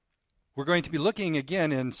We're going to be looking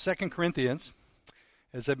again in 2 Corinthians,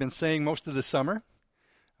 as I've been saying most of the summer.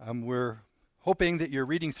 We're hoping that you're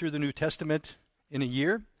reading through the New Testament in a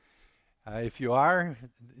year. If you are,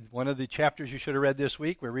 one of the chapters you should have read this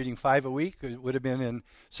week, we're reading 5 a week, it would have been in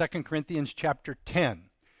 2 Corinthians chapter 10.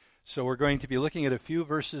 So we're going to be looking at a few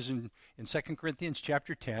verses in 2 Corinthians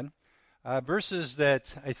chapter 10, verses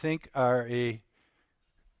that I think are a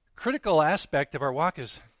critical aspect of our walk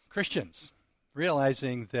as Christians,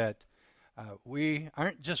 realizing that we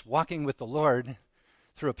aren't just walking with the Lord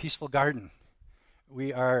through a peaceful garden.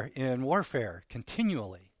 We are in warfare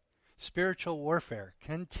continually, spiritual warfare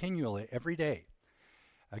continually, every day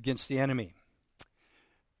against the enemy.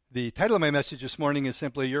 The title of my message this morning is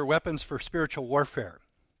simply, Your Weapons for Spiritual Warfare.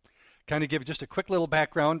 Kind of give just a quick little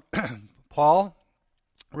background. Paul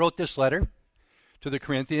wrote this letter to the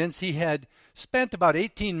Corinthians. He had spent about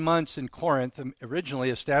 18 months in Corinth, originally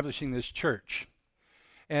establishing this church.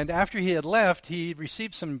 And after he had left, he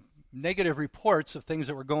received some negative reports of things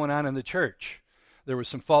that were going on in the church. There was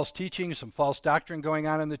some false teaching, some false doctrine going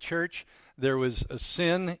on in the church. There was a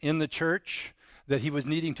sin in the church that he was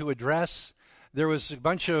needing to address. There was a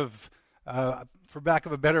bunch of, for lack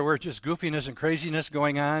of a better word, just goofiness and craziness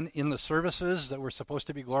going on in the services that were supposed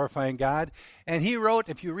to be glorifying God. And he wrote,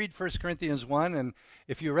 if you read 1 Corinthians 1, and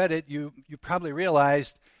if you read it, you probably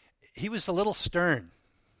realized he was a little stern,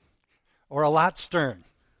 or a lot stern.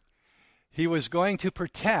 He was going to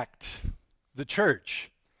protect the church.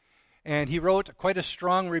 And he wrote quite a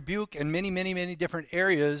strong rebuke in many, many, many different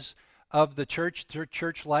areas of the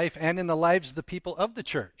church life, and in the lives of the people of the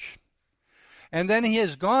church. And then he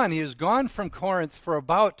is gone. He is gone from Corinth for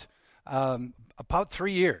about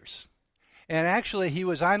 3 years. And actually, he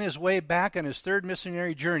was on his way back on his third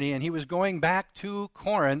missionary journey, and he was going back to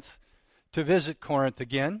Corinth to visit Corinth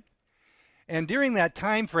again. And during that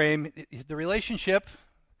time frame, the relationship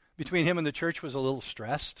between him and the church was a little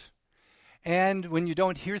stressed. And when you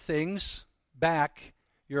don't hear things back,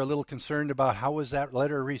 you're a little concerned about how was that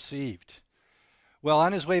letter received. Well,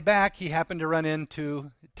 on his way back, he happened to run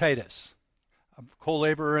into Titus, a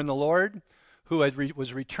co-laborer in the Lord, who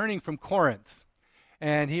was returning from Corinth.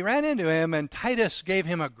 And he ran into him, and Titus gave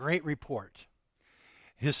him a great report.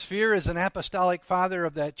 His sphere as an apostolic father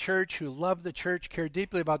of that church, who loved the church, cared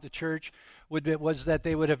deeply about the church, was that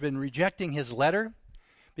they would have been rejecting his letter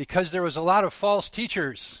because there was a lot of false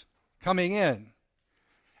teachers coming in.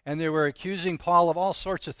 And they were accusing Paul of all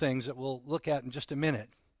sorts of things that we'll look at in just a minute.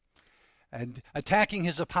 And attacking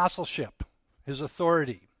his apostleship, his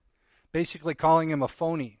authority, basically calling him a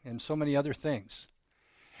phony and so many other things.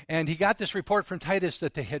 And he got this report from Titus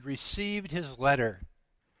that they had received his letter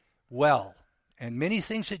well. And many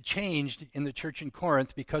things had changed in the church in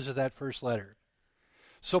Corinth because of that first letter.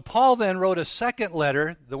 So Paul then wrote a second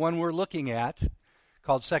letter, the one we're looking at,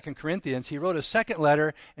 called 2 Corinthians. He wrote a second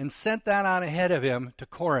letter and sent that on ahead of him to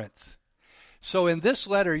Corinth. So in this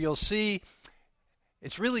letter, you'll see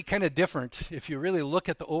it's really kind of different if you really look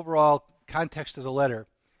at the overall context of the letter.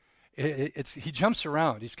 He jumps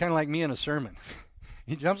around. He's kind of like me in a sermon.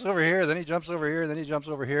 He jumps over here, then he jumps over here, then he jumps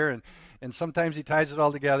over here, and sometimes he ties it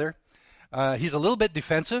all together. He's a little bit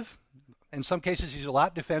defensive. In some cases, he's a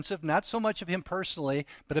lot defensive, not so much of him personally,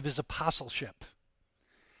 but of his apostleship.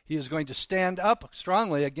 He is going to stand up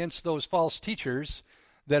strongly against those false teachers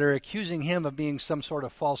that are accusing him of being some sort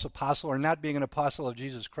of false apostle or not being an apostle of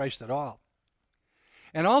Jesus Christ at all.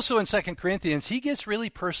 And also in 2 Corinthians, he gets really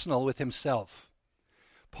personal with himself.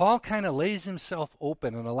 Paul kind of lays himself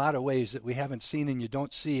open in a lot of ways that we haven't seen and you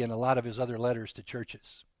don't see in a lot of his other letters to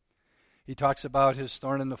churches. He talks about his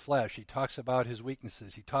thorn in the flesh. He talks about his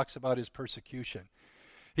weaknesses. He talks about his persecution.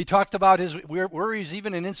 He talked about his worries,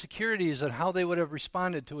 even and insecurities, and how they would have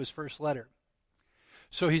responded to his first letter.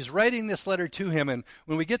 So he's writing this letter to him, and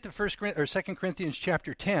when we get to 2 Corinthians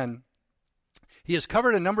chapter 10, he has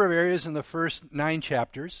covered a number of areas in the first 9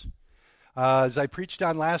 chapters. As I preached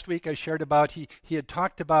on last week, I shared about he had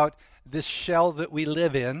talked about this shell that we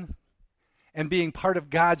live in, and being part of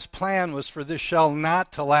God's plan was for this shell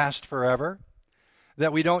not to last forever,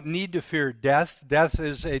 that we don't need to fear death. Death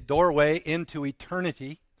is a doorway into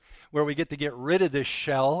eternity where we get to get rid of this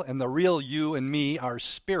shell, and the real you and me, our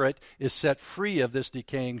spirit, is set free of this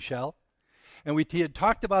decaying shell. And he had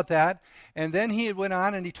talked about that, and then he went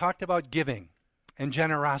on and he talked about giving and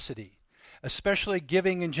generosity, especially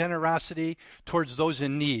giving and generosity towards those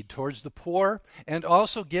in need, towards the poor, and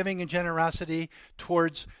also giving and generosity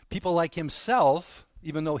towards people like himself,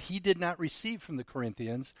 even though he did not receive from the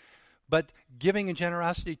Corinthians, but giving and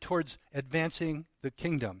generosity towards advancing the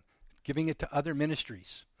kingdom, giving it to other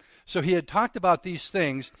ministries. So he had talked about these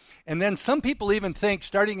things, and then some people even think,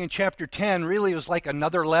 starting in chapter 10, really was like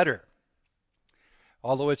another letter.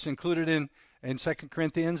 although it's included in 2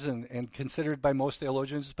 Corinthians and considered by most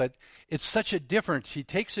theologians, but it's such a difference. He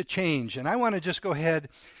takes a change. And I want to just go ahead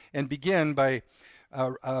and begin by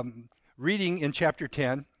reading in chapter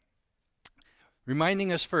 10,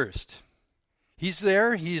 reminding us first. He's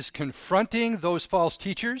there. He's confronting those false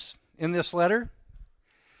teachers in this letter.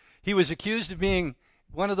 He was accused of being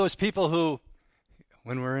one of those people who,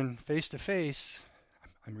 when we're in face-to-face,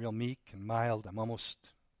 I'm real meek and mild. I'm almost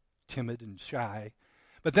timid and shy.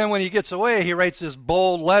 But then when he gets away, he writes this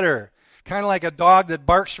bold letter, kind of like a dog that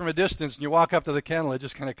barks from a distance, and you walk up to the kennel, it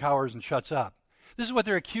just kind of cowers and shuts up. This is what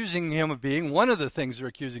they're accusing him of being, one of the things they're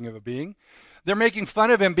accusing him of being. They're making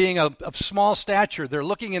fun of him being of small stature. They're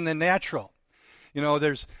looking in the natural. You know,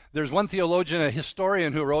 there's one theologian, a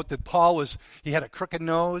historian, who wrote that Paul he had a crooked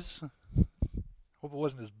nose. Hope it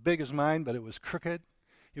wasn't as big as mine, but it was crooked.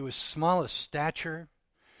 He was small of stature.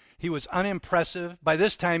 He was unimpressive. By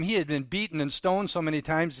this time, he had been beaten and stoned so many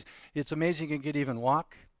times, it's amazing he could even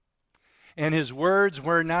walk. And his words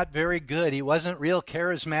were not very good. He wasn't real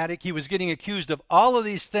charismatic. He was getting accused of all of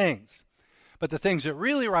these things. But the things that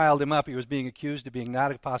really riled him up, he was being accused of being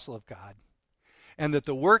not an apostle of God. And that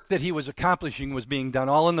the work that he was accomplishing was being done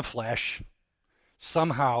all in the flesh.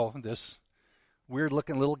 Somehow, this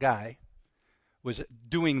weird-looking little guy was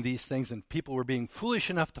doing these things, and people were being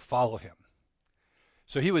foolish enough to follow him.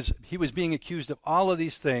 So he was being accused of all of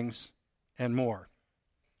these things and more.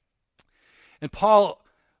 And Paul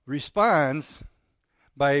responds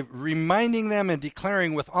by reminding them and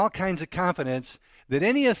declaring with all kinds of confidence that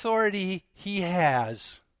any authority he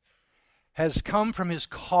has come from his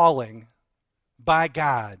calling by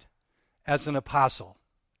God as an apostle.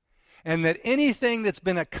 And that anything that's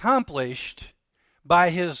been accomplished by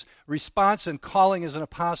his response and calling as an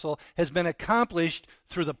apostle has been accomplished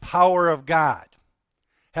through the power of God.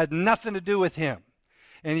 Had nothing to do with him.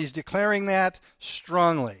 And he's declaring that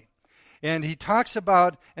strongly. And he talks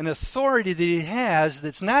about an authority that he has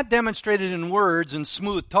that's not demonstrated in words and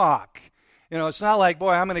smooth talk. You know, it's not like,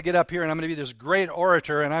 boy, I'm going to get up here and I'm going to be this great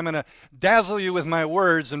orator and I'm going to dazzle you with my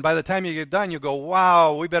words, and by the time you get done, you go,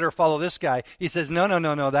 wow, we better follow this guy. He says,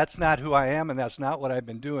 no, that's not who I am, and that's not what I've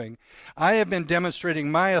been doing. I have been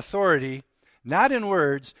demonstrating my authority, not in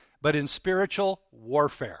words, but in spiritual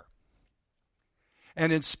warfare.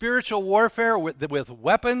 And in spiritual warfare with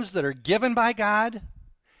weapons that are given by God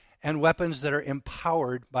and weapons that are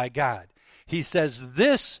empowered by God. He says,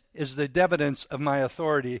 this is the evidence of my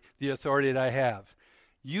authority, the authority that I have.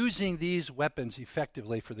 Using these weapons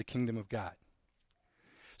effectively for the kingdom of God.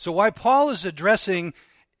 So why Paul is addressing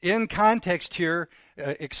in context here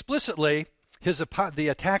explicitly the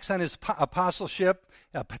attacks on his apostleship,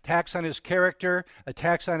 attacks on his character,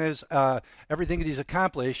 attacks on his everything that he's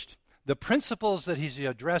accomplished, the principles that he's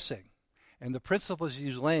addressing and the principles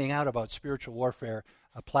he's laying out about spiritual warfare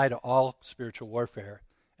apply to all spiritual warfare,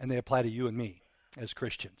 and they apply to you and me as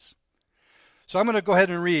Christians. So I'm going to go ahead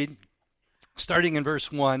and read, starting in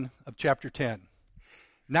verse 1 of chapter 10.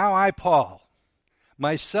 Now I, Paul,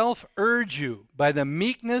 myself urge you by the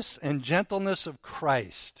meekness and gentleness of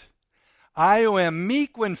Christ. I who am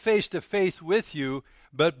meek when face to face with you,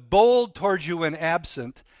 but bold towards you when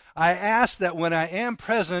absent, I ask that when I am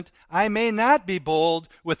present, I may not be bold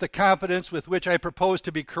with the confidence with which I propose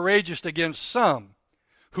to be courageous against some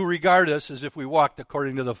who regard us as if we walked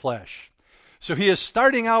according to the flesh. So he is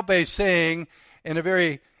starting out by saying, in a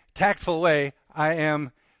very tactful way, I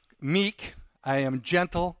am meek, I am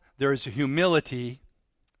gentle, there is a humility.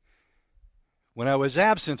 When I was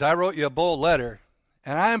absent, I wrote you a bold letter,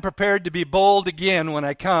 and I am prepared to be bold again when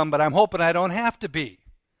I come, but I'm hoping I don't have to be.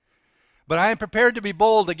 But I am prepared to be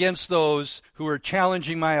bold against those who are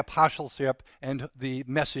challenging my apostleship and the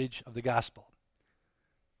message of the gospel.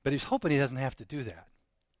 But he's hoping he doesn't have to do that.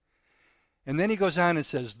 And then he goes on and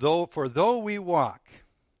says, though we walk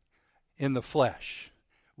in the flesh,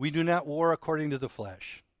 we do not war according to the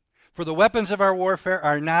flesh. For the weapons of our warfare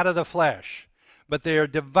are not of the flesh, but they are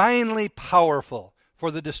divinely powerful for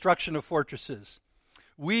the destruction of fortresses.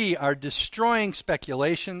 We are destroying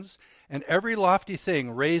speculations and every lofty thing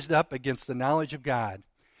raised up against the knowledge of God,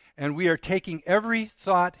 and we are taking every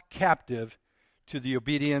thought captive to the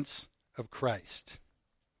obedience of Christ.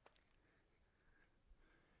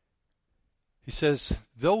 He says,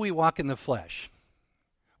 though we walk in the flesh,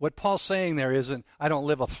 what Paul's saying there isn't, I don't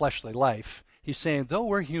live a fleshly life. He's saying, though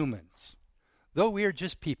we're humans, though we are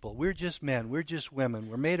just people, we're just men, we're just women,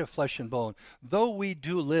 we're made of flesh and bone, though we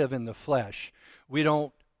do live in the flesh, we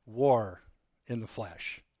don't war in the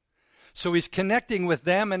flesh. So he's connecting with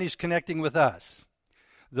them and he's connecting with us.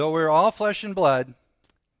 Though we're all flesh and blood,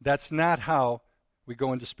 that's not how we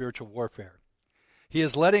go into spiritual warfare. He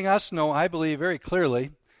is letting us know, I believe very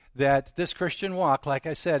clearly, that this Christian walk, like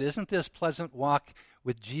I said, isn't this pleasant walk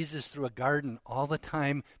with Jesus through a garden all the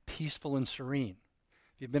time peaceful and serene.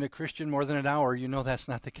 If you've been a Christian more than an hour, you know that's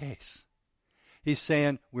not the case. He's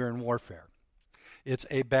saying we're in warfare. It's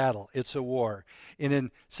a battle. It's a war. And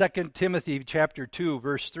in 2 Timothy chapter 2,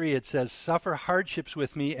 verse 3, it says, "Suffer hardships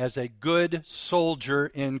with me as a good soldier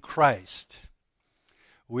in Christ."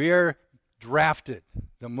 We are drafted.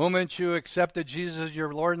 The moment you accepted Jesus as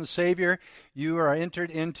your Lord and Savior, you are entered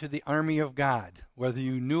into the army of God, whether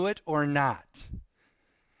you knew it or not.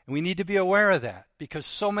 And we need to be aware of that, because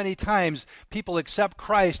so many times people accept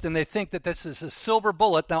Christ and they think that this is a silver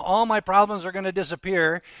bullet. Now all my problems are going to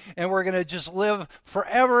disappear and we're going to just live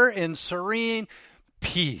forever in serene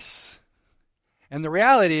peace. And the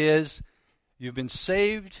reality is you've been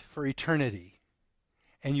saved for eternity.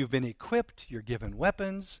 And you've been equipped, you're given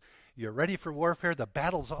weapons, you're ready for warfare,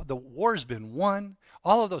 the war's been won,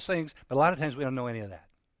 all of those things, but a lot of times we don't know any of that.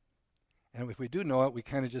 And if we do know it, we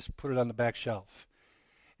kind of just put it on the back shelf.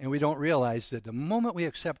 And we don't realize that the moment we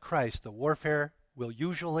accept Christ, the warfare will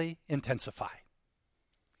usually intensify.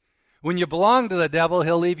 When you belong to the devil,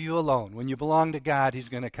 he'll leave you alone. When you belong to God, he's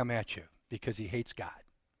going to come at you because he hates God.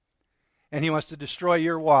 And he wants to destroy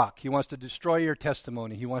your walk. He wants to destroy your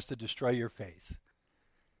testimony. He wants to destroy your faith.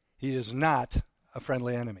 He is not a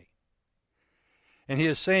friendly enemy. And he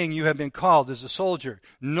is saying you have been called as a soldier.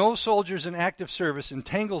 No soldier in active service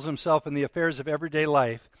entangles himself in the affairs of everyday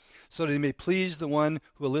life so that he may please the one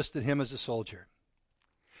who enlisted him as a soldier.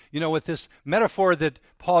 You know, with this metaphor that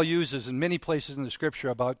Paul uses in many places in the Scripture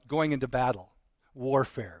about going into battle,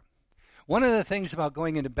 warfare, one of the things about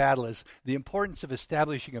going into battle is the importance of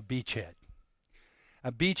establishing a beachhead.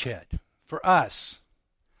 A beachhead. For us,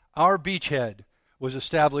 our beachhead was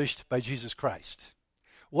established by Jesus Christ.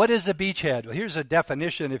 What is a beachhead? Well, here's a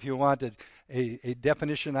definition if you wanted a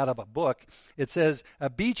definition out of a book. It says a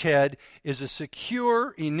beachhead is a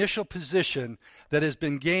secure initial position that has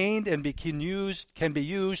been gained and can be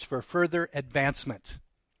used for further advancement.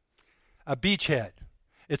 A beachhead.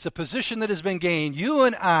 It's a position that has been gained. You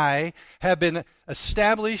and I have been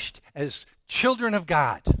established as children of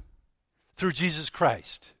God through Jesus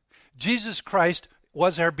Christ. Jesus Christ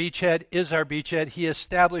was our beachhead, is our beachhead. He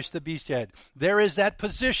established the beachhead. There is that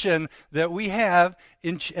position that we have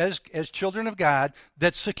as children of God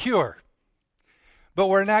that's secure. But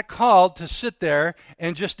we're not called to sit there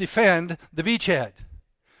and just defend the beachhead.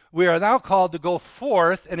 We are now called to go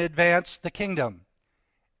forth and advance the kingdom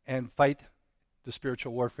and fight the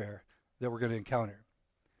spiritual warfare that we're going to encounter.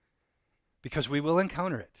 Because we will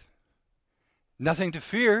encounter it. Nothing to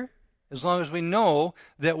fear as long as we know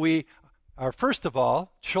that we are, first of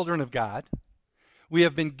all, children of God. We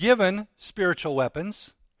have been given spiritual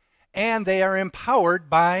weapons, and they are empowered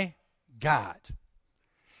by God.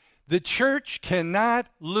 The church cannot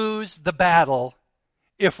lose the battle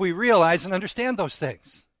if we realize and understand those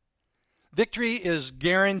things. Victory is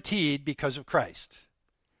guaranteed because of Christ.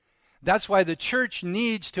 That's why the church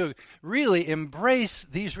needs to really embrace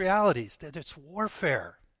these realities, that it's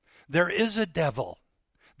warfare. There is a devil.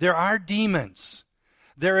 There are demons.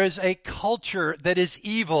 There is a culture that is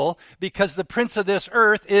evil because the prince of this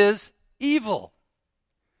earth is evil.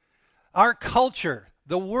 Our culture,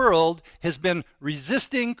 the world, has been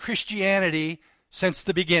resisting Christianity since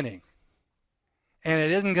the beginning. And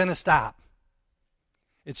it isn't going to stop.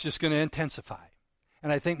 It's just going to intensify.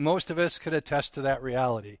 And I think most of us could attest to that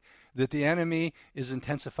reality, that the enemy is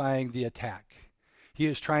intensifying the attack. He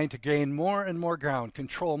is trying to gain more and more ground,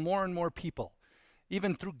 control more and more people,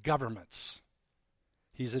 even through governments.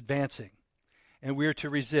 He's advancing, and we're to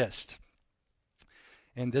resist.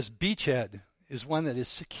 And this beachhead is one that is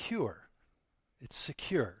secure. It's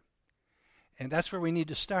secure. And that's where we need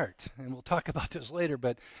to start. And we'll talk about this later,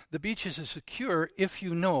 but the beachhead is secure if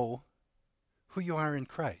you know who you are in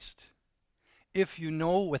Christ. If you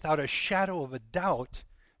know without a shadow of a doubt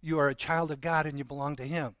you are a child of God and you belong to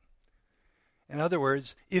Him. In other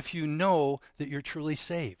words, if you know that you're truly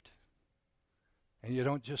saved. And you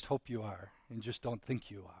don't just hope you are, and just don't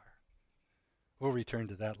think you are. We'll return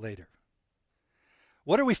to that later.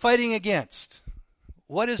 What are we fighting against?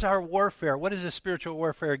 What is our warfare? What is the spiritual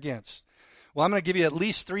warfare against? Well, I'm going to give you at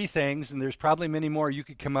least 3 things, and there's probably many more you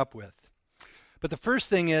could come up with. But the first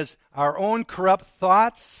thing is our own corrupt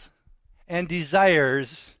thoughts and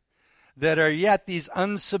desires that are yet these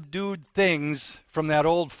unsubdued things from that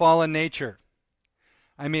old fallen nature.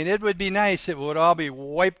 I mean, it would be nice if it would all be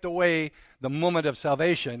wiped away the moment of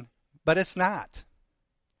salvation, but it's not.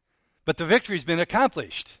 But the victory's been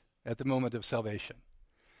accomplished at the moment of salvation.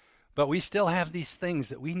 But we still have these things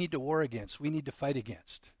that we need to war against, we need to fight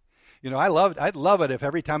against. I'd love it if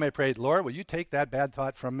every time I prayed, Lord, will you take that bad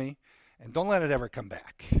thought from me and don't let it ever come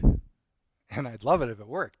back. And I'd love it if it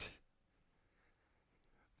worked.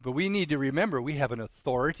 But we need to remember we have an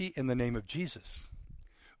authority in the name of Jesus.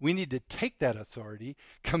 We need to take that authority,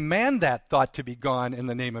 command that thought to be gone in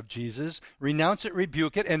the name of Jesus, renounce it,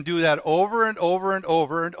 rebuke it, and do that over and over and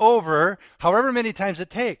over and over, however many times it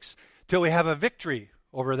takes, till we have a victory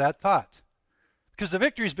over that thought. Because the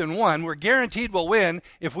victory's been won. We're guaranteed we'll win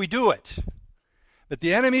if we do it. But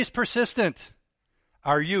the enemy's persistent.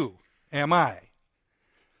 Are you? Am I?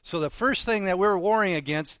 So the first thing that we're warring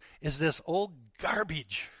against is this old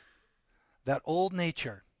garbage, that old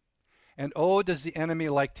nature. And oh, does the enemy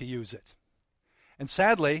like to use it. And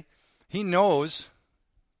sadly, he knows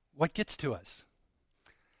what gets to us.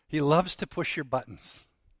 He loves to push your buttons.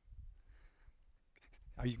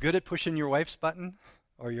 Are you good at pushing your wife's button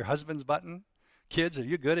or your husband's button? Kids, are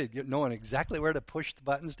you good at knowing exactly where to push the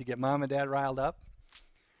buttons to get mom and dad riled up?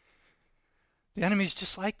 The enemy's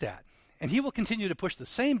just like that. And he will continue to push the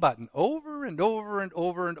same button over and over and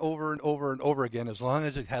over and over and over and over again as long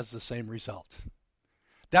as it has the same result.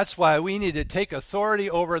 That's why we need to take authority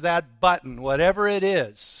over that button, whatever it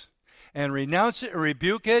is, and renounce it and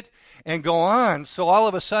rebuke it and go on. So all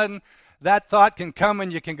of a sudden, that thought can come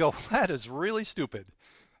and you can go, that is really stupid.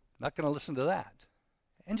 Not going to listen to that.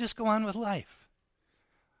 And just go on with life.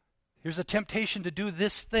 Here's a temptation to do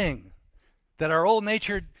this thing that our old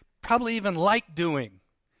nature probably even liked doing.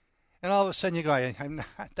 And all of a sudden you go, I'm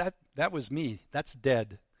not, that was me. That's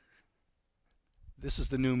dead. This is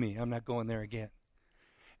the new me. I'm not going there again.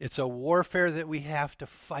 It's a warfare that we have to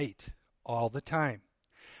fight all the time.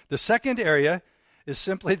 The second area is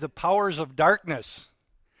simply the powers of darkness.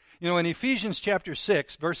 In Ephesians chapter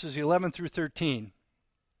 6, verses 11 through 13,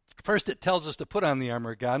 first it tells us to put on the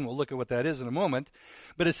armor of God, and we'll look at what that is in a moment.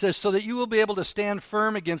 But it says, so that you will be able to stand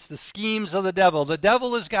firm against the schemes of the devil. The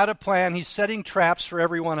devil has got a plan. He's setting traps for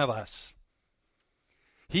every one of us.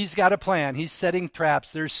 He's got a plan. He's setting traps.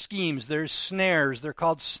 There's schemes. There's snares. They're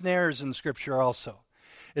called snares in Scripture also.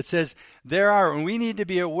 It says, and we need to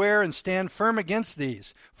be aware and stand firm against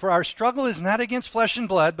these. For our struggle is not against flesh and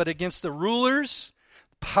blood, but against the rulers,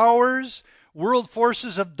 powers, world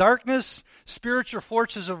forces of darkness, spiritual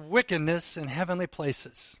forces of wickedness in heavenly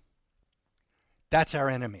places. That's our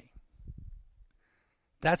enemy.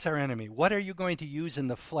 That's our enemy. What are you going to use in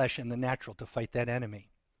the flesh and the natural to fight that enemy?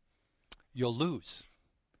 You'll lose.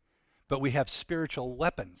 But we have spiritual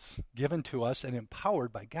weapons given to us and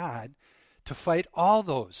empowered by God to fight all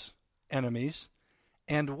those enemies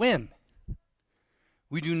and win.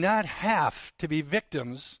 We do not have to be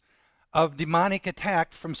victims of demonic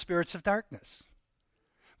attack from spirits of darkness.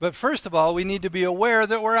 But first of all, we need to be aware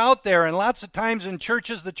that we're out there. And lots of times in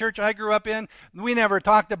churches, the church I grew up in, we never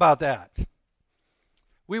talked about that.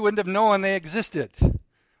 We wouldn't have known they existed.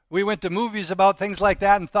 We went to movies about things like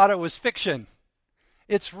that and thought it was fiction.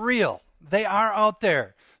 It's real. They are out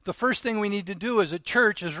there. The first thing we need to do as a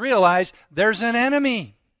church is realize there's an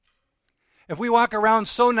enemy. If we walk around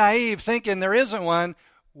so naive thinking there isn't one,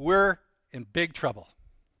 we're in big trouble.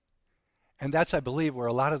 And that's, I believe, where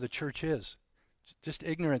a lot of the church is. Just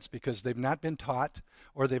ignorance because they've not been taught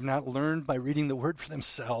or they've not learned by reading the Word for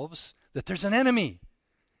themselves that there's an enemy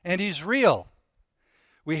and he's real.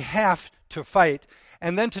 We have to fight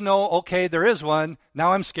and then to know, okay, there is one.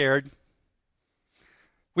 Now I'm scared.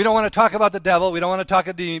 We don't want to talk about the devil. We don't want to talk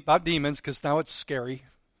about demons because now it's scary.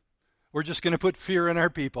 We're just going to put fear in our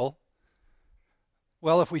people.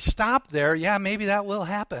 Well, if we stop there, yeah, maybe that will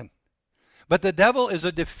happen. But the devil is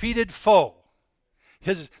a defeated foe.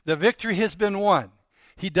 The victory has been won.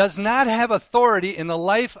 He does not have authority in the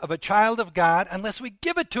life of a child of God unless we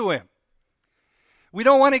give it to him. We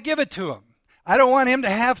don't want to give it to him. I don't want him to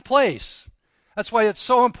have place. That's why it's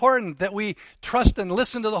so important that we trust and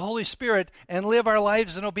listen to the Holy Spirit and live our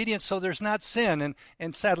lives in obedience so there's not sin.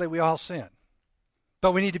 And sadly, we all sin.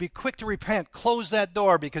 But we need to be quick to repent, close that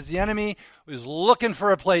door, because the enemy is looking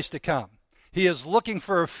for a place to come. He is looking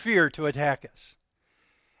for a fear to attack us.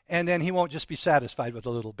 And then he won't just be satisfied with a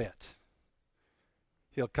little bit.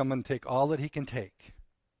 He'll come and take all that he can take.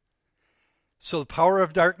 So the power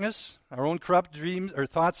of darkness, our own corrupt dreams or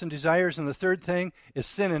thoughts and desires, and the third thing is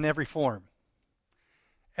sin in every form.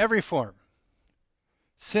 Every form.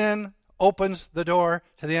 Sin opens the door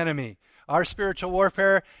to the enemy. Our spiritual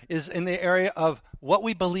warfare is in the area of what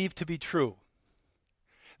we believe to be true.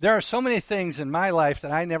 There are so many things in my life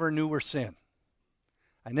that I never knew were sin.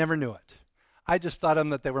 I never knew it. I just thought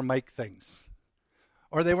that they were Mike things.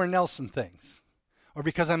 Or they were Nelson things. Or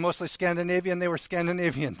because I'm mostly Scandinavian, they were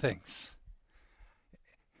Scandinavian things.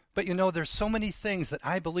 But there's so many things that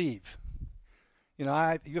I believe.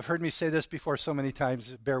 You've heard me say this before so many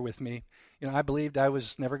times, bear with me. I believed I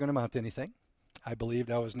was never going to amount to anything. I believed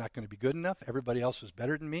I was not going to be good enough. Everybody else was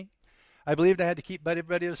better than me. I believed I had to keep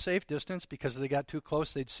everybody at a safe distance because if they got too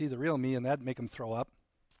close, they'd see the real me, and that'd make them throw up.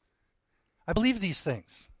 I believed these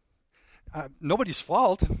things. Nobody's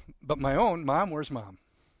fault but my own. Mom, where's Mom?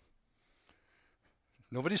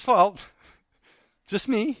 Nobody's fault. Just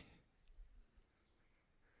me.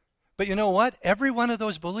 But you know what? Every one of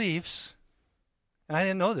those beliefs, and I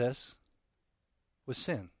didn't know this, was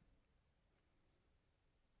sin.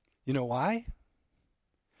 You know why?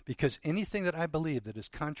 Because anything that I believe that is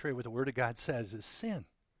contrary to what the Word of God says is sin.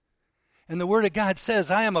 And the Word of God says,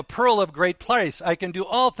 I am a pearl of great price. I can do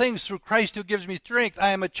all things through Christ who gives me strength.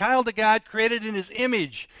 I am a child of God created in His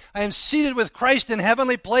image. I am seated with Christ in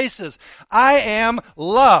heavenly places. I am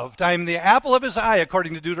loved. I am the apple of His eye,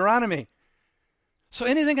 according to Deuteronomy. So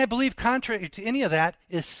anything I believe contrary to any of that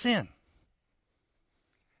is sin.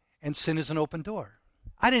 And sin is an open door.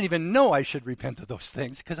 I didn't even know I should repent of those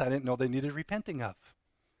things because I didn't know they needed repenting of.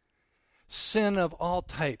 Sin of all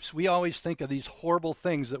types. We always think of these horrible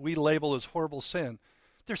things that we label as horrible sin.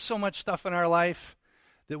 There's so much stuff in our life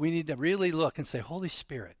that we need to really look and say, Holy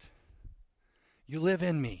Spirit, you live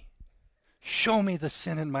in me. Show me the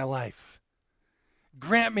sin in my life.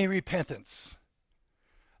 Grant me repentance,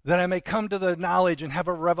 that I may come to the knowledge and have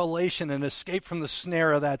a revelation and escape from the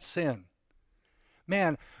snare of that sin.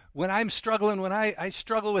 Man, when I'm struggling, when I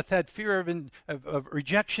struggle with that fear of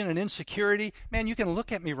rejection and insecurity, man, you can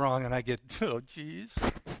look at me wrong and I get, oh, geez.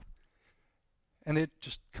 And it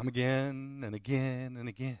just come again and again and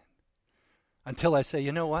again. Until I say,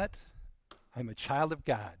 you know what? I'm a child of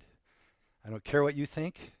God. I don't care what you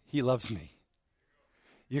think. He loves me.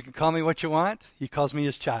 You can call me what you want. He calls me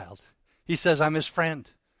His child. He says I'm His friend.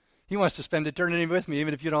 He wants to spend eternity with me,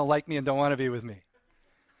 even if you don't like me and don't want to be with me.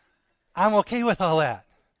 I'm okay with all that.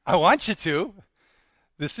 I want you to.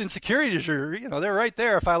 This insecurities are, they're right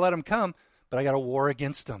there if I let them come. But I got to war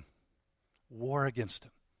against them. War against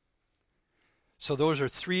them. So those are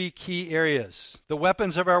three key areas. The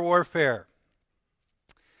weapons of our warfare.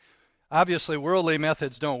 Obviously, worldly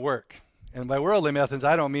methods don't work. And by worldly methods,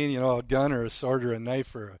 I don't mean, a gun or a sword or a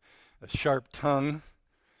knife or a sharp tongue,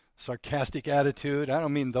 sarcastic attitude. I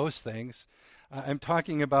don't mean those things. I'm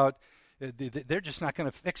talking about they're just not going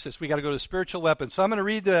to fix this. We got to go to spiritual weapons. So I'm going to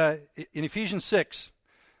read in Ephesians 6,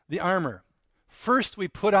 the armor. First, we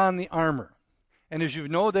put on the armor. And as you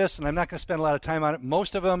know this, and I'm not going to spend a lot of time on it,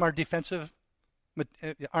 most of them are defensive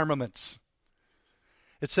armaments.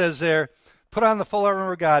 It says there, put on the full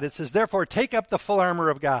armor of God. It says, therefore, take up the full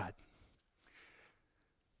armor of God,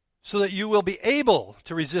 so that you will be able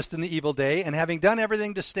to resist in the evil day, and having done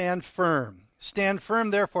everything to stand firm. Stand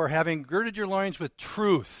firm, therefore, having girded your loins with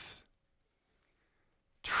truth.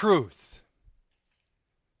 Truth.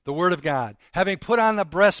 The Word of God. Having put on the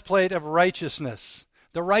breastplate of righteousness.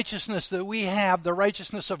 The righteousness that we have, the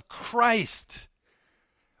righteousness of Christ.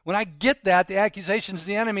 When I get that, the accusations of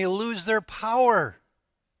the enemy lose their power.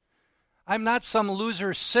 I'm not some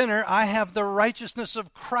loser sinner. I have the righteousness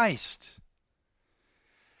of Christ.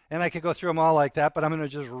 And I could go through them all like that, but I'm going to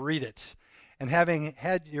just read it. And having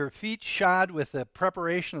had your feet shod with the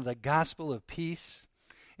preparation of the gospel of peace,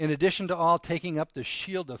 in addition to all, taking up the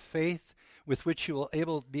shield of faith, with which you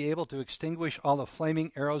will be able to extinguish all the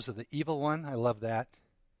flaming arrows of the evil one. I love that.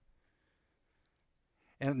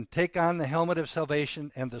 And take on the helmet of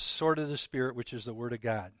salvation and the sword of the Spirit, which is the Word of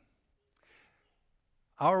God.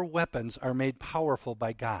 Our weapons are made powerful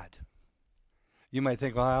by God. You might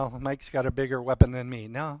think, well, Mike's got a bigger weapon than me.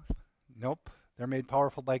 Nope. They're made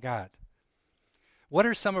powerful by God. What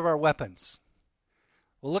are some of our weapons?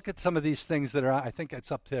 Well, look at some of these things that are, I think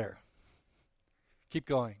it's up there. Keep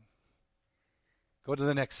going. Go to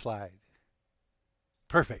the next slide.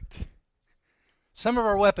 Perfect. Some of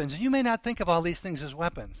our weapons, you may not think of all these things as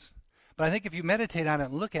weapons, but I think if you meditate on it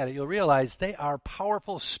and look at it, you'll realize they are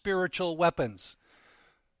powerful spiritual weapons.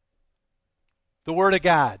 The Word of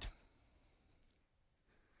God.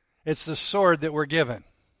 It's the sword that we're given.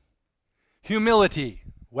 Humility.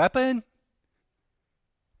 Weapon?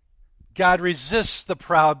 God resists the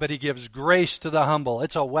proud, but He gives grace to the humble.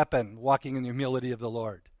 It's a weapon, walking in the humility of the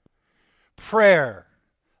Lord. Prayer,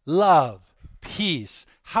 love, peace.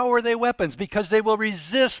 How are they weapons? Because they will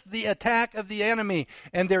resist the attack of the enemy,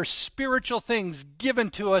 and they're spiritual things given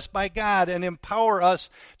to us by God and empower us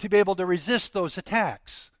to be able to resist those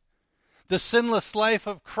attacks. The sinless life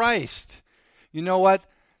of Christ. You know what?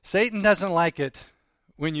 Satan doesn't like it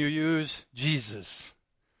when you use Jesus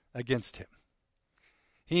against him.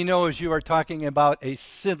 He knows you are talking about a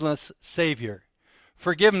sinless Savior.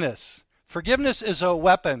 Forgiveness. Forgiveness is a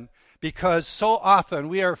weapon Because so often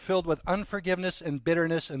we are filled with unforgiveness and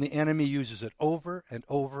bitterness, and the enemy uses it over and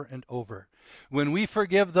over and over. When we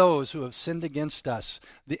forgive those who have sinned against us,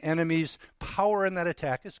 the enemy's power in that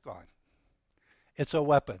attack is gone. It's a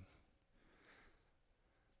weapon.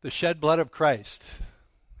 The shed blood of Christ.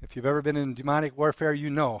 If you've ever been in demonic warfare, you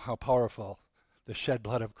know how powerful the shed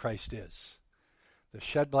blood of Christ is. The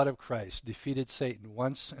shed blood of Christ defeated Satan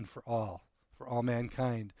once and for all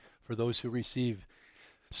mankind, for those who receive.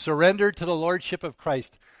 Surrender to the lordship of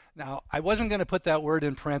Christ. Now, I wasn't going to put that word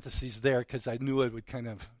in parentheses there because I knew it would kind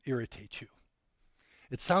of irritate you.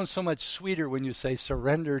 It sounds so much sweeter when you say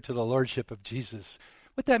surrender to the lordship of Jesus.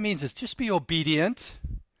 What that means is just be obedient.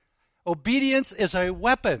 Obedience is a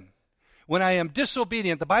weapon. When I am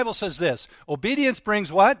disobedient, the Bible says this, obedience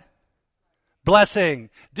brings what? Blessing.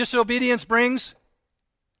 Disobedience brings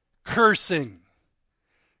cursing.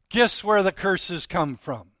 Guess where the curses come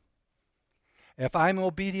from? If I'm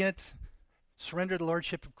obedient, surrender to the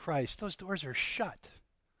lordship of Christ, those doors are shut.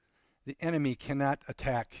 The enemy cannot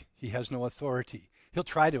attack. He has no authority. He'll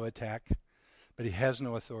try to attack, but he has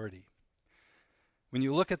no authority. When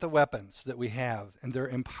you look at the weapons that we have, and they're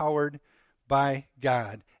empowered by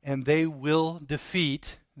God, and they will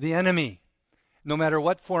defeat the enemy, no matter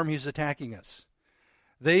what form he's attacking us.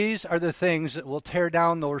 These are the things that will tear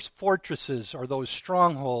down those fortresses or those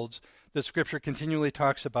strongholds that Scripture continually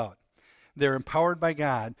talks about. They're empowered by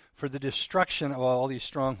God for the destruction of all these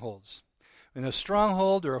strongholds. In a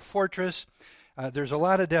stronghold or a fortress, there's a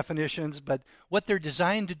lot of definitions, but what they're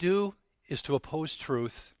designed to do is to oppose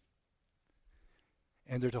truth,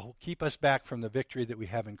 and they're to keep us back from the victory that we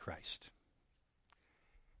have in Christ.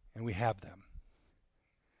 And we have them.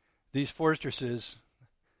 These fortresses,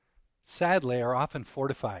 sadly, are often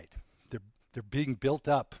fortified. They're being built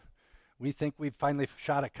up. We think we've finally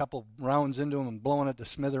shot a couple rounds into them and blown it to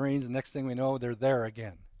smithereens, and next thing we know, they're there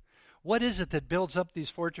again. What is it that builds up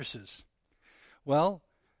these fortresses? Well,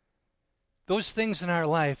 those things in our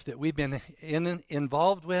life that we've been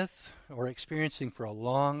involved with or experiencing for a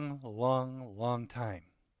long, long, long time,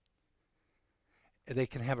 they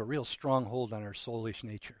can have a real strong hold on our soulish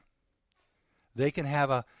nature. They can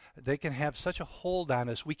have such a hold on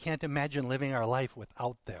us, we can't imagine living our life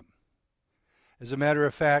without them. As a matter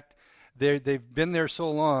of fact, they've been there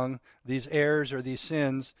so long, these errors or these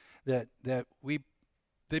sins, that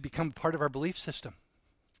they become part of our belief system.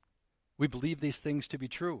 We believe these things to be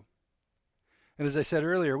true. And as I said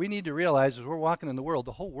earlier, we need to realize as we're walking in the world,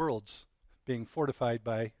 the whole world's being fortified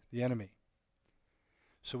by the enemy.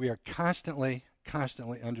 So we are constantly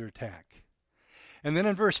under attack. And then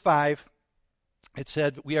in verse 5, it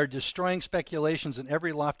said, we are destroying speculations and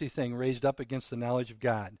every lofty thing raised up against the knowledge of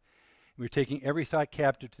God. We're taking every thought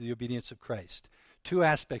captive to the obedience of Christ. Two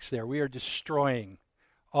aspects there. We are destroying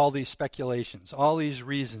all these speculations, all these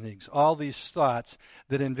reasonings, all these thoughts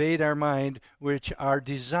that invade our mind, which are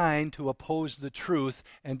designed to oppose the truth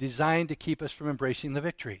and designed to keep us from embracing the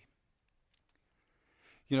victory.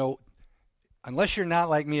 You know, unless you're not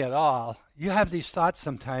like me at all, you have these thoughts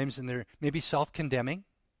sometimes, and they're maybe self-condemning.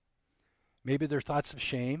 Maybe they're thoughts of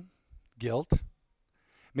shame, guilt.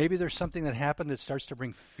 Maybe there's something that happened that starts to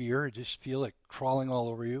bring fear. You just feel it crawling all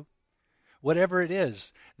over you. Whatever it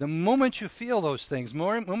is, the moment you feel those things, the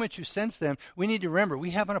moment you sense them, we need to remember we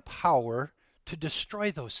have a power to destroy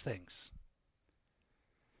those things.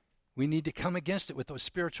 We need to come against it with those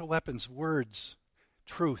spiritual weapons, words,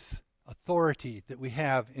 truth, authority that we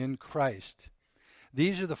have in Christ.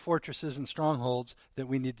 These are the fortresses and strongholds that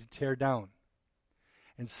we need to tear down.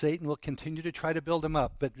 And Satan will continue to try to build them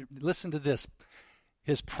up. But listen to this.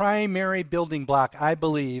 His primary building block, I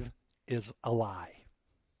believe, is a lie.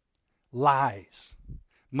 Lies.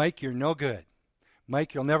 Mike, you're no good.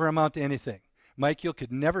 Mike, you'll never amount to anything. Mike, you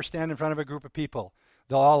could never stand in front of a group of people.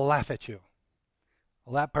 They'll all laugh at you.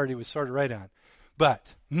 Well, that part he was sort of right on.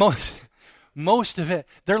 But most of it,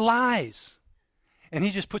 they're lies. And he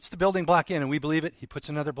just puts the building block in and we believe it. He puts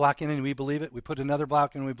another block in and we believe it. We put another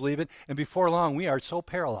block in and we believe it. And before long, we are so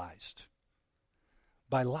paralyzed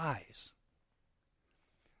by lies.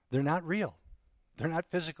 They're not real. They're not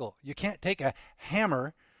physical. You can't take a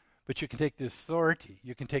hammer, but you can take the authority.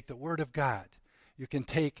 You can take the Word of God. You can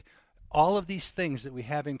take all of these things that we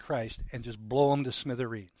have in Christ and just blow them to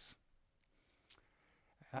smithereens.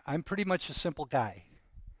 I'm pretty much a simple guy.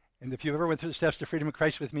 And if you ever went through the steps to freedom of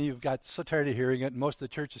Christ with me, you've got so tired of hearing it, and most of the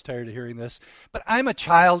church is tired of hearing this. But I'm a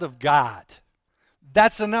child of God.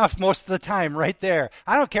 That's enough most of the time right there.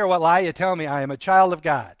 I don't care what lie you tell me, I am a child of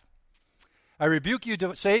God. I rebuke you,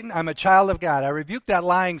 Satan, I'm a child of God. I rebuke that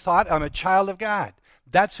lying thought, I'm a child of God.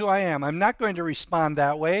 That's who I am. I'm not going to respond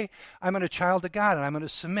that way. I'm a child of God, and I'm going to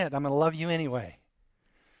submit. I'm going to love you anyway.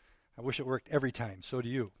 I wish it worked every time. So do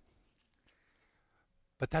you.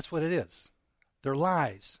 But that's what it is. They're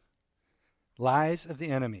lies. Lies of the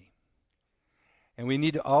enemy. And we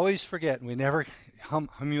need to always forget, and we never,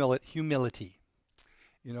 humility.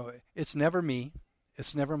 You know, it's never me.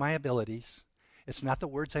 It's never my abilities. It's not the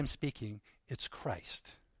words I'm speaking. It's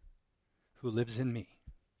Christ who lives in me.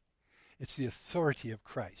 It's the authority of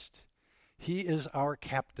Christ. He is our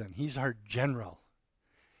captain. He's our general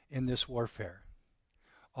in this warfare.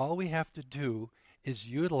 All we have to do is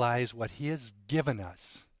utilize what he has given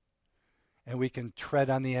us, and we can tread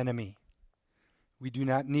on the enemy. We do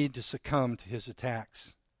not need to succumb to his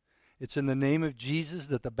attacks. It's in the name of Jesus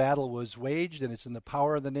that the battle was waged, and it's in the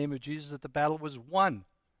power of the name of Jesus that the battle was won.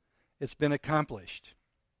 It's been accomplished.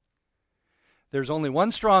 There's only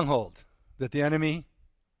one stronghold that the enemy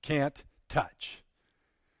can't touch,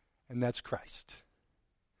 and that's Christ.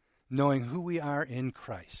 Knowing who we are in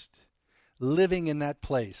Christ, living in that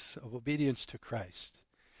place of obedience to Christ.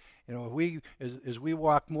 You know, as we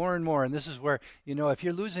walk more and more, and this is where, you know, if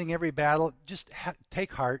you're losing every battle, just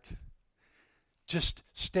take heart. Just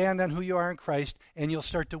stand on who you are in Christ, and you'll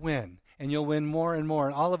start to win. And you'll win more and more.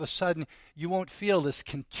 And all of a sudden, you won't feel this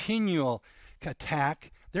continual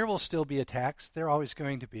attack. There will still be attacks. They're always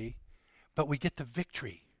going to be. But we get the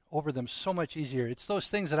victory over them so much easier. It's those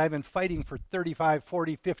things that I've been fighting for 35,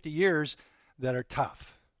 40, 50 years that are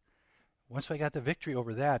tough. Once I got the victory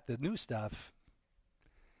over that, the new stuff,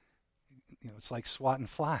 you know, it's like swatting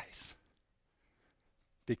flies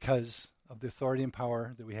because of the authority and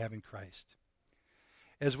power that we have in Christ.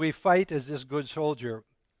 As we fight as this good soldier,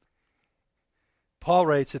 Paul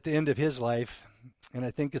writes at the end of his life, and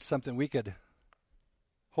I think it's something we could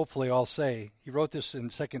hopefully all say. He wrote this in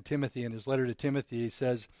 2 Timothy, in his letter to Timothy. He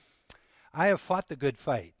says, I have fought the good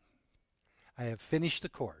fight. I have finished the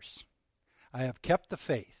course. I have kept the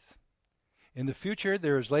faith. In the future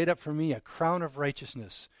there is laid up for me a crown of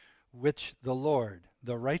righteousness, which the Lord,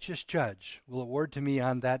 the righteous judge, will award to me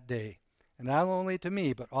on that day, and not only to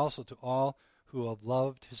me, but also to all who have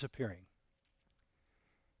loved his appearing.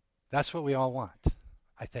 That's what we all want,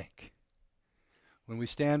 I think. When we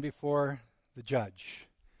stand before the judge,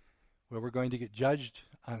 where we're going to get judged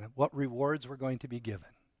on what rewards we're going to be given.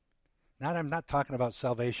 I'm not talking about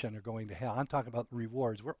salvation or going to hell. I'm talking about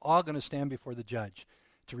rewards. We're all going to stand before the judge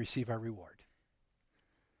to receive our reward.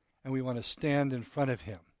 And we want to stand in front of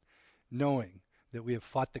him, knowing that we have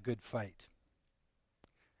fought the good fight.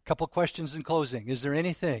 A couple questions in closing. Is there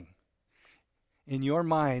anything in your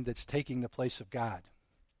mind that's taking the place of God?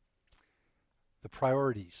 The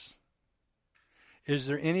priorities. Is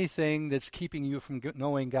there anything that's keeping you from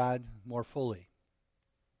knowing God more fully?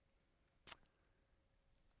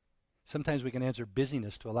 Sometimes we can answer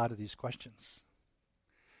busyness to a lot of these questions.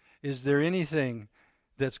 Is there anything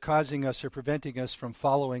that's causing us or preventing us from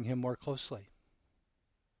following him more closely?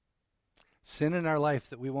 Sin in our life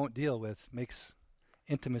that we won't deal with makes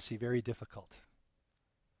intimacy very difficult.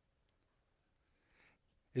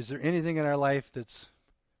 Is there anything in our life that's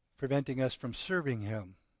preventing us from serving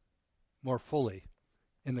him more fully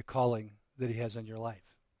in the calling that he has on your life?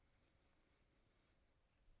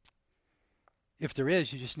 If there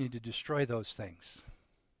is, you just need to destroy those things.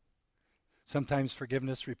 Sometimes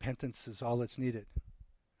forgiveness, repentance is all that's needed.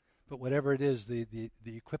 But whatever it is, the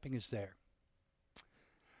equipping is there.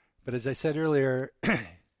 But as I said earlier,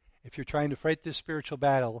 if you're trying to fight this spiritual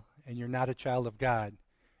battle and you're not a child of God,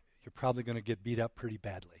 you're probably going to get beat up pretty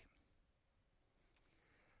badly.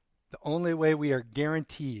 The only way we are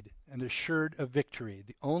guaranteed and assured of victory,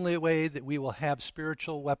 the only way that we will have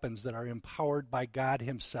spiritual weapons that are empowered by God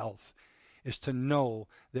himself, is to know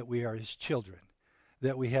that we are his children,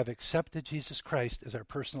 that we have accepted Jesus Christ as our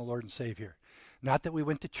personal Lord and Savior. Not that we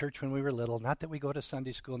went to church when we were little, not that we go to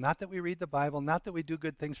Sunday school, not that we read the Bible, not that we do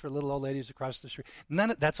good things for little old ladies across the street.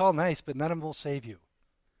 That's all nice, but none of them will save you.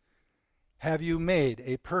 Have you made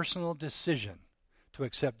a personal decision to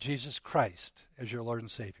accept Jesus Christ as your Lord and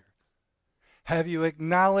Savior? Have you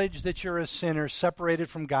acknowledged that you're a sinner separated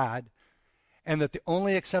from God, and that the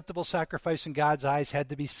only acceptable sacrifice in God's eyes had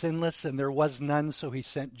to be sinless, and there was none, so he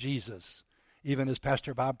sent Jesus, even as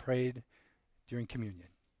Pastor Bob prayed during communion?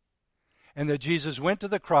 And that Jesus went to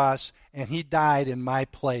the cross, and he died in my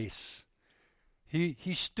place.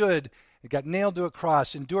 He stood, got nailed to a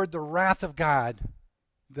cross, endured the wrath of God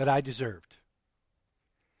that I deserved.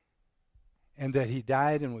 And that he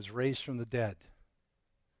died and was raised from the dead.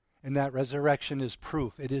 And that resurrection is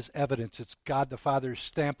proof. It is evidence. It's God the Father's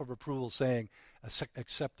stamp of approval saying,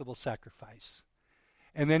 acceptable sacrifice.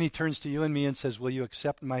 And then he turns to you and me and says, will you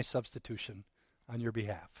accept my substitution on your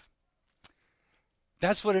behalf?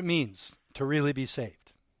 That's what it means to really be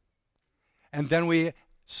saved. And then we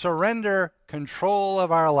surrender control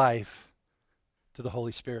of our life to the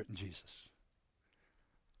Holy Spirit and Jesus.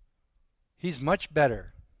 He's much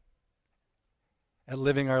better at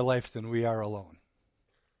living our life than we are alone.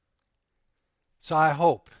 So I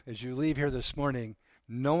hope as you leave here this morning,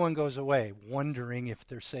 no one goes away wondering if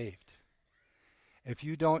they're saved. If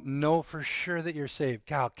you don't know for sure that you're saved,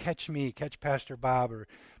 God, catch me, catch Pastor Bob, or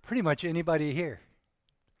pretty much anybody here.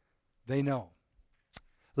 They know.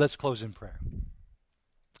 Let's close in prayer.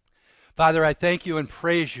 Father, I thank you and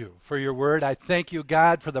praise you for your word. I thank you,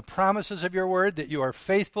 God, for the promises of your word, that you are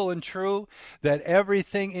faithful and true, that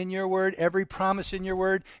everything in your word, every promise in your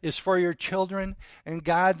word is for your children. And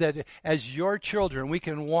God, that as your children, we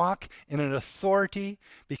can walk in an authority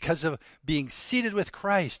because of being seated with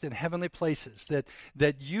Christ in heavenly places,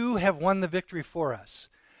 that you have won the victory for us.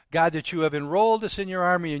 God, that you have enrolled us in your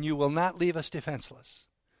army and you will not leave us defenseless.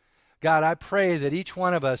 God, I pray that each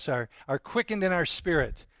one of us are quickened in our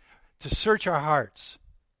spirit to search our hearts,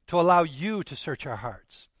 to allow you to search our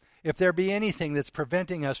hearts. If there be anything that's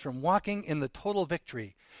preventing us from walking in the total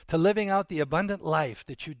victory, to living out the abundant life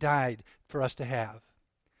that you died for us to have.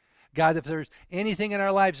 God, if there's anything in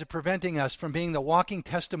our lives that's preventing us from being the walking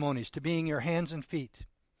testimonies, to being your hands and feet,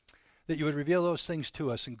 that you would reveal those things to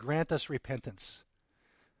us and grant us repentance,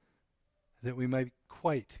 that we might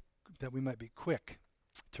be quick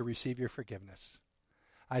to receive your forgiveness.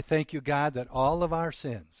 I thank you, God, that all of our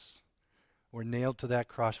sins were nailed to that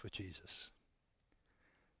cross with Jesus.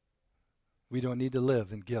 We don't need to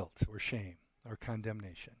live in guilt or shame or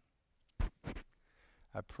condemnation.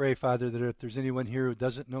 I pray, Father, that if there's anyone here who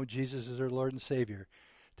doesn't know Jesus as their Lord and Savior,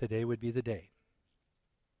 today would be the day.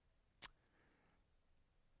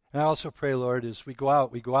 And I also pray, Lord, as we go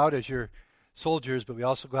out as your soldiers, but we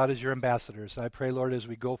also go out as your ambassadors. And I pray, Lord, as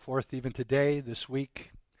we go forth even today, this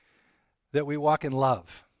week, that we walk in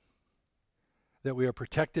love, that we are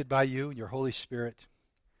protected by you and your Holy Spirit,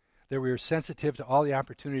 that we are sensitive to all the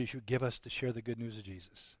opportunities you give us to share the good news of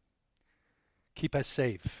Jesus. Keep us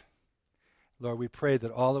safe. Lord, we pray that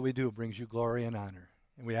all that we do brings you glory and honor.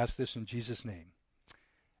 And we ask this in Jesus' name.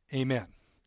 Amen.